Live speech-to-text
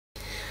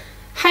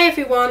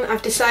everyone,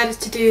 I've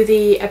decided to do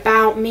the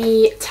About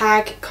Me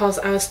tag because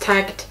I was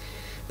tagged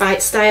by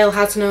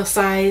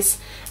StyleHasNoSize,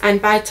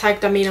 and by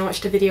tagged I mean I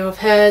watched a video of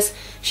hers.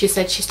 She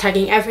said she's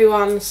tagging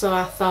everyone, so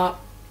I thought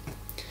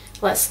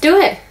let's do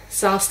it.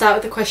 So I'll start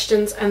with the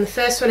questions, and the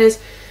first one is,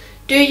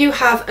 do you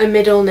have a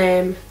middle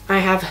name? I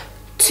have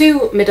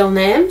two middle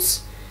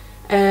names.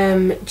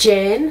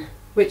 Jane,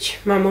 which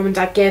my mum and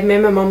dad gave me.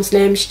 My mum's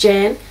name's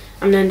Jane.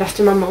 I'm named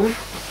after my mum.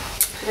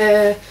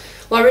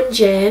 Lauren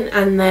Jane,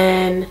 and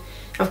then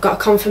I've got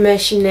a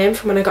confirmation name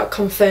from when I got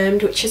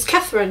confirmed, which is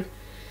Catherine.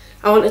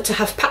 I wanted to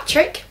have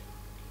Patrick,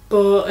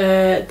 but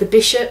the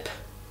bishop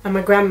and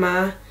my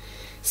grandma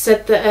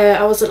said that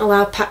I wasn't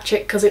allowed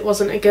Patrick because it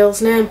wasn't a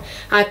girl's name.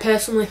 I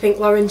personally think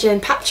Lauren Jane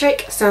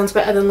Patrick sounds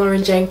better than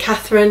Lauren Jane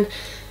Catherine,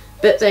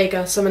 but there you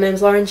go. So my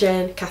name's Lauren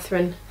Jane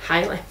Catherine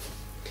Hiley.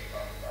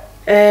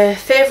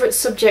 Favourite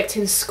subject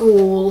in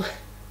school,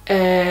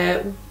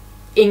 in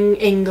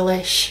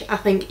English, I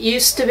think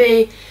used to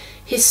be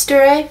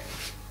history,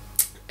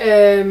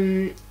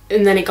 and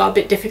then it got a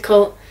bit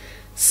difficult,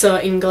 so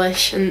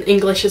English, and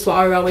English is what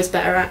I was always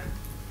better at.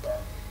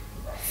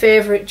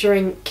 Favourite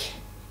drink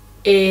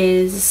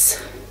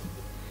is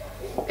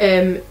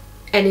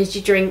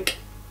energy drink,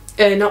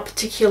 not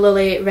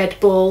particularly Red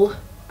Bull.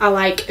 I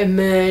like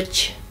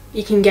Emerge.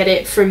 You can get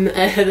it from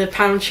the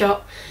pound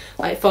shop,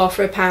 like 4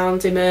 for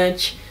 £1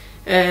 Emerge.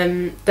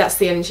 That's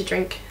the energy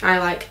drink I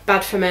like.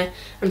 Bad for me.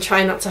 I'm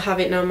trying not to have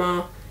it no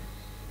more.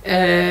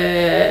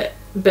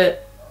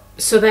 But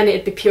so then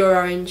it'd be pure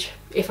orange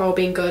if I were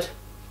being good.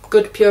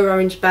 Good pure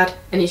orange, bad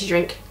energy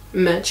drink,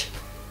 Emerge.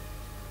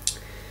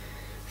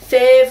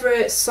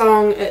 Favourite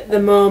song at the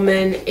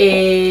moment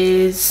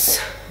is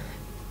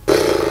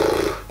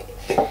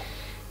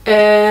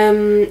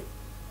don't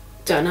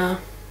know.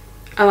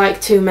 I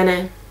like too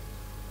many.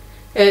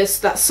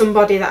 That's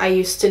somebody that I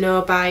used to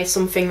know by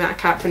something that I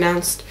can't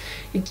pronounce.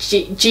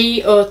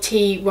 G-O-T-Y-E,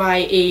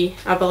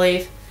 I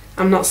believe.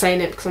 I'm not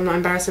saying it because I'm not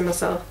embarrassing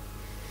myself.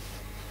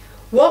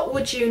 What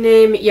would you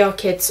name your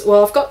kids?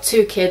 Well, I've got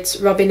 2 kids,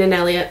 Robin and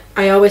Elliot.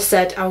 I always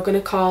said I was going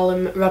to call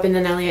them Robin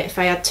and Elliot if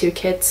I had 2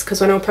 kids, because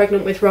when I was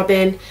pregnant with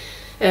Robin,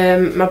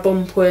 my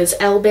bump was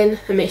Elbin,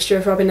 a mixture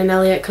of Robin and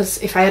Elliot,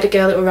 because if I had a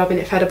girl it was Robin,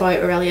 if I had a boy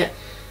it was Elliot.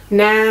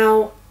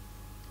 Now,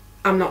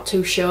 I'm not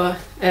too sure.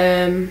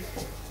 When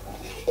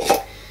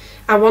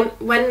I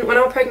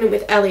was pregnant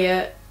with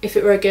Elliot, if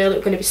it were a girl it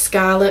was going to be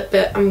Scarlett,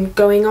 but I'm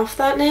going off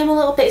that name a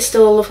little bit. It's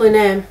still a lovely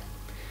name,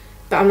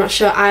 but I'm not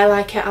sure I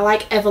like it. I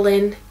like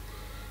Evelyn.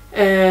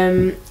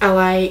 I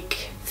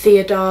like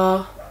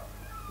Theodore,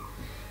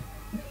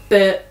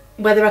 but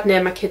whether I'd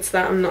name my kids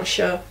that, I'm not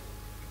sure.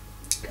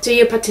 Do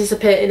you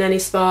participate in any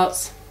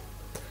sports?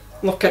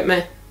 Look at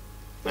me.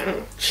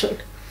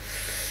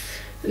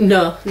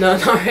 No,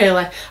 not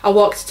really. I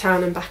walk to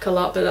town and back a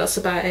lot, but that's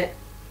about it.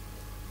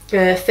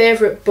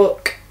 Favourite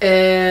book?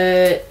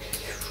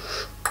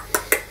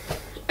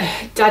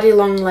 Daddy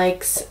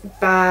Longlegs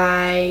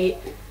by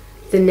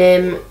the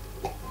name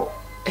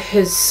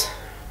has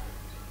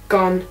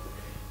gone.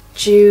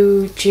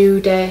 Jude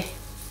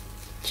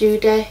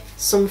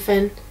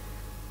something,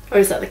 or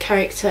is that the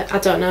character? I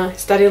don't know.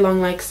 It's Daddy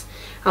Longlegs.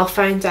 I'll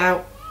find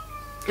out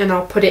and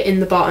I'll put it in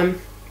the bottom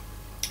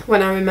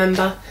when I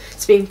remember.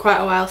 It's been quite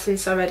a while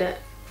since I read it.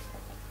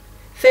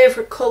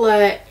 Favourite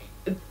colour?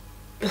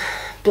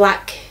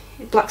 Black.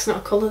 Black's not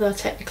a colour though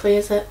technically,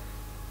 is it?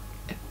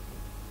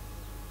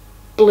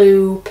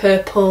 Blue,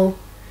 purple,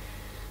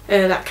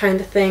 that kind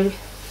of thing.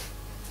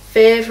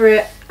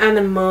 Favourite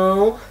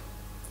animal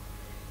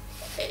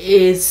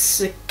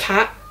is a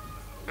cat,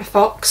 a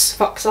fox.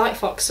 I like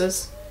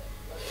foxes.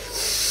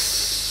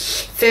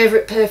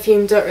 Favourite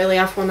perfume? Don't really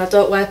have one. I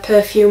don't wear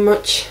perfume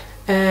much.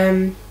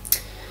 I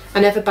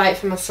never buy it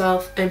for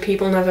myself and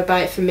people never buy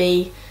it for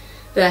me,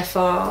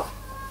 therefore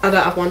I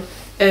don't have one.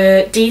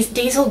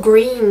 Diesel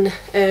Green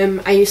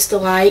I used to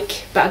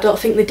like, but I don't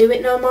think they do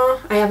it no more.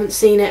 I haven't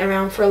seen it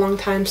around for a long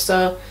time.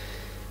 So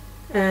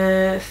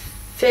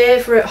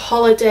favourite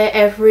holiday?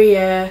 Every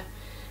year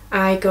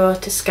I go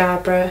to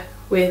Scarborough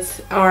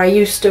with, or I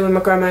used to with my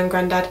grandma and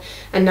granddad,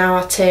 and now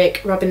I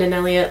take Robin and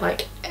Elliot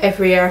like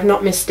every year. I've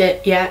not missed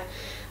it yet.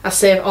 I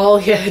save all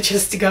year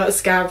just to go to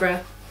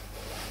Scarborough.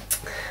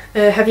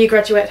 Have you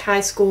graduated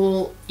high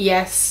school?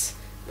 Yes,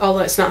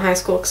 although it's not high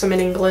school because I'm in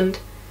England.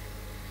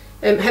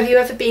 Have you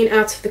ever been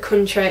out of the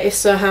country? If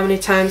so, how many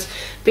times?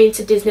 Been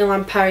to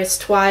Disneyland Paris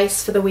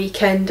twice for the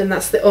weekend, and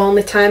that's the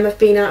only time I've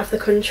been out of the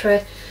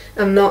country.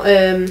 I'm not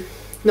the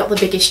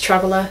biggest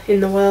traveller in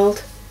the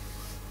world.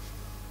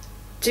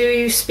 Do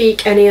you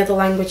speak any other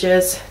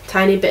languages?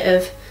 Tiny bit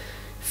of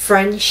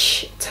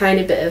French,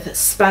 tiny bit of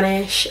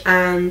Spanish,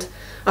 and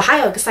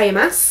Ohayou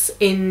gozaimasu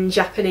in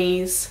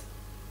Japanese,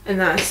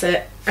 and that's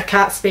it. I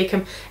can't speak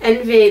them.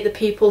 Envy the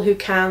people who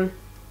can.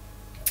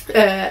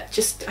 I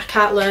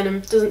can't learn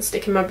them. Doesn't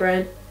stick in my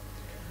brain.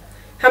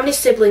 How many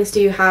siblings do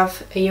you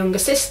have? A younger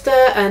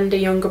sister and a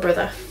younger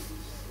brother.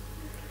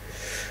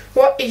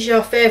 What is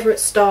your favourite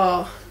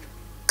store?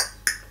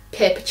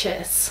 Paper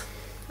Chase.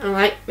 I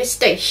like my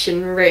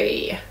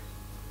stationery.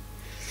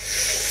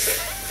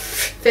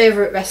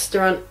 Favourite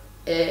restaurant?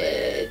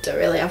 Don't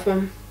really have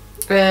one.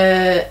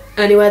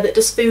 Anywhere that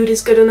does food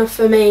is good enough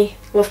for me.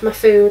 Love my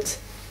food.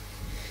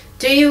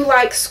 Do you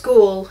like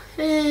school?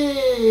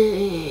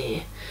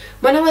 When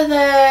I was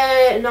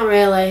there, not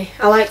really.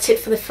 I liked it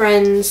for the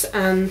friends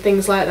and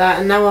things like that,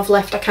 and now I've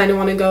left I kind of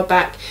want to go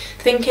back.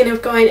 Thinking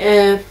of going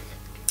to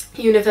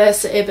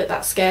university, but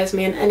that scares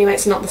me, and anyway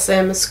it's not the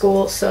same as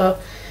school, so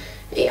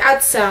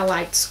I'd say I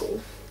liked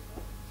school.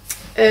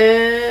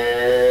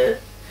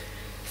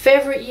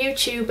 Favourite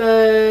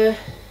YouTuber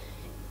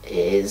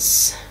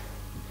is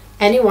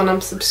anyone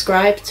I'm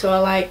subscribed to. I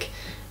like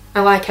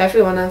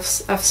everyone I've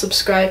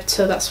subscribed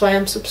to, that's why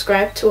I'm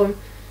subscribed to them.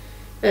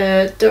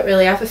 Don't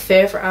really have a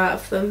favourite out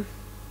of them.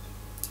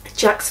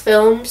 Jack's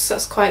Films,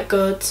 that's quite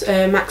good.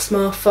 Max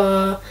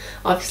Mofo,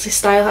 obviously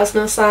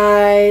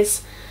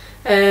StyleHasNoSize.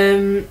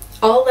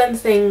 All them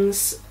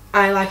things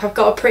I like. I've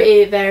got a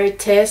pretty varied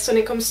taste when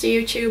it comes to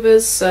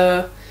YouTubers,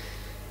 so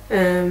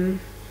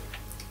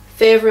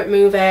favourite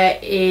movie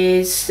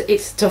is,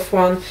 it's a tough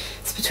one.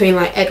 It's between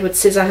like Edward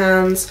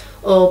Scissorhands,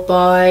 Old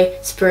Boy,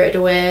 Spirited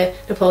Away,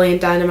 Napoleon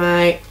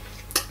Dynamite,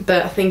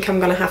 but I think I'm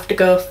gonna have to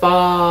go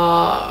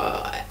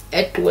for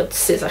Edward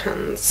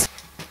Scissorhands.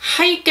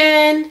 Hi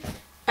again.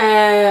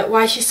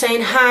 Why is she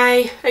saying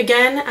hi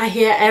again? I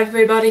hear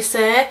everybody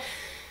say.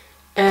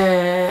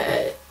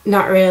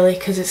 Not really,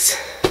 because it's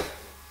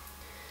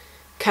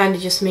kind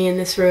of just me in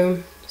this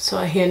room, so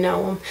I hear no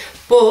one.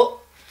 But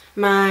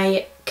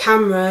my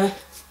camera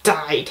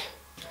died,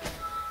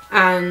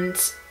 and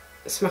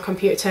it's my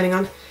computer turning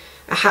on.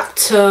 I had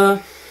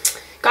to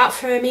go out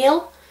for a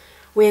meal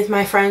with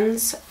my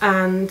friends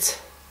and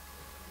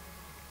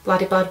blah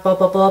blah blah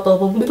blah blah blah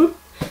blah blah.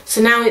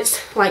 So now it's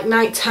like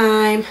night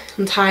time.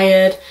 I'm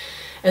tired.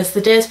 As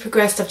the days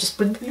progressed, I've just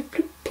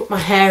put my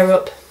hair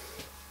up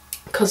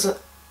because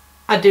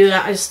I do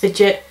that. I just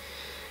fidget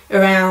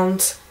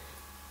around.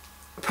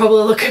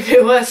 Probably look a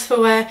bit worse for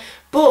wear,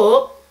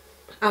 but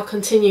I'll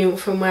continue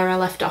from where I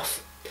left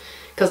off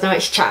because now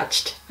it's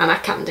charged and I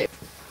can do.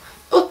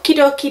 Okie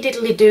dokie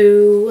diddly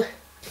doo.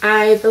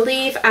 I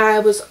believe I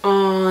was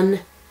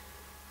on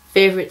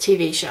favourite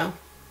TV show.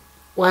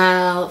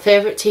 Well,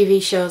 favourite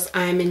TV shows,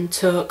 I'm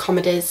into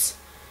comedies.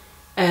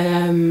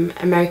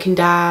 American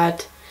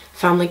Dad,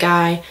 Family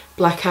Guy,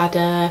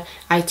 Blackadder,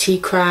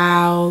 IT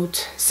Crowd,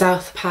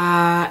 South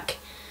Park.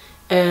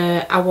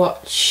 I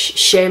watch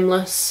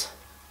Shameless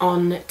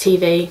on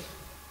TV,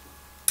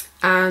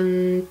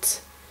 and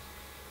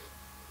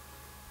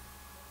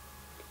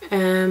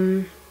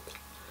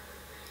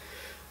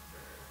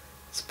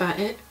that's about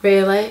it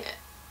really.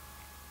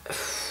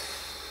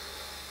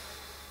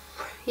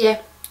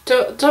 Yeah,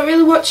 don't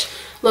really watch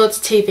loads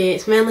of TV,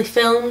 it's mainly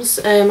films.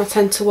 I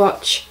tend to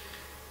watch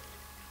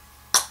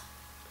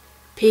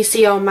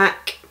PC or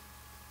Mac.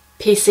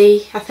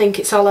 PC, I think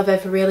it's all I've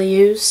ever really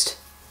used.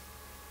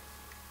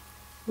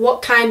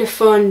 What kind of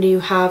phone do you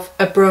have?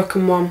 A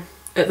broken one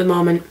at the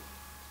moment.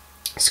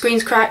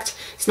 Screen's cracked,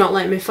 it's not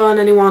letting me phone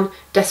anyone,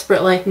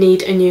 desperately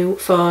need a new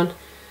phone.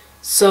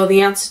 So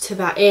the answer to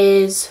that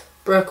is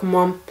broken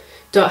one,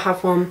 don't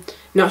have one,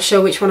 not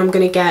sure which one I'm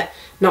going to get,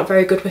 not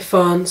very good with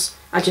phones.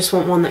 I just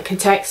want one that can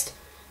text,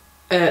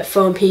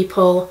 phone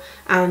people,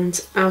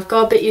 and I've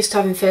got a bit used to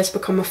having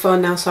Facebook on my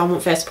phone now, so I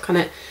want Facebook on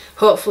it.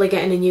 Hopefully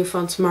getting a new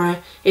phone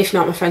tomorrow. If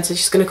not, my friends are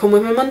just going to come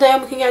with me Monday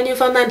and we can get a new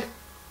phone then.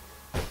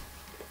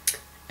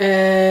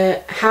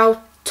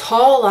 How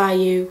tall are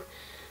you?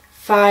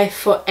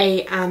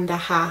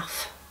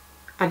 5'8.5",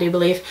 I do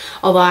believe,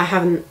 although I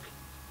haven't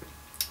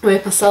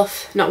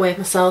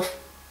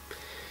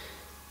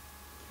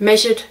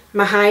measured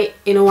my height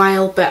in a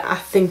while, but I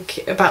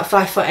think about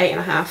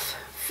 5'8.5".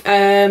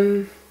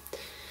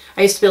 I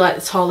used to be like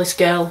the tallest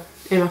girl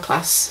in my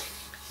class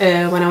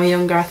when I was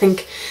younger. I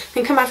think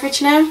I'm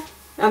average now.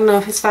 I don't know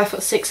if it's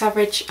 5'6"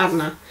 average, I don't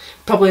know,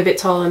 probably a bit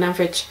taller than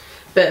average,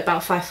 but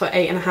about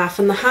 5'8.5",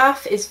 and the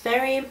half is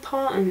very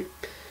important.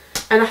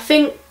 And I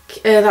think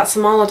that's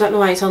small. I don't know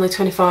why it's only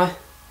 24.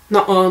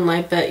 Not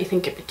only, but you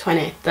think it'd be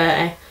 20, 30.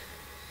 I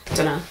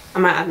don't know. I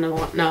might add another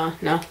one. No.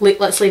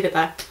 Let's leave it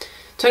there.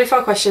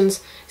 24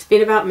 questions. It's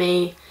been about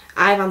me.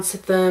 I've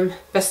answered them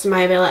best of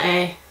my ability,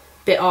 a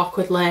bit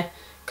awkwardly,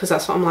 because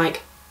that's what I'm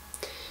like.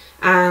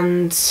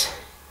 And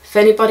if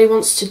anybody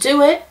wants to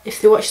do it,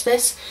 if they watch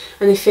this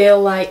and they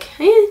feel like,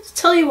 hey,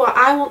 tell you what,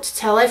 I want to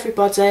tell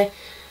everybody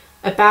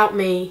about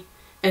me,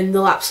 and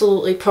they'll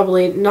absolutely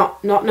probably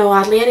not know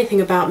hardly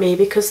anything about me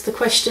because the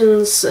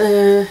questions,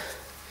 well,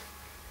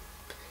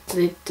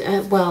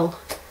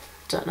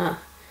 don't know.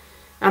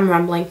 I'm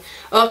rambling.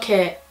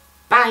 Okay,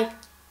 bye.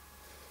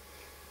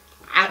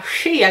 I'll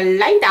see you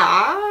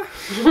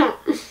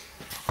later.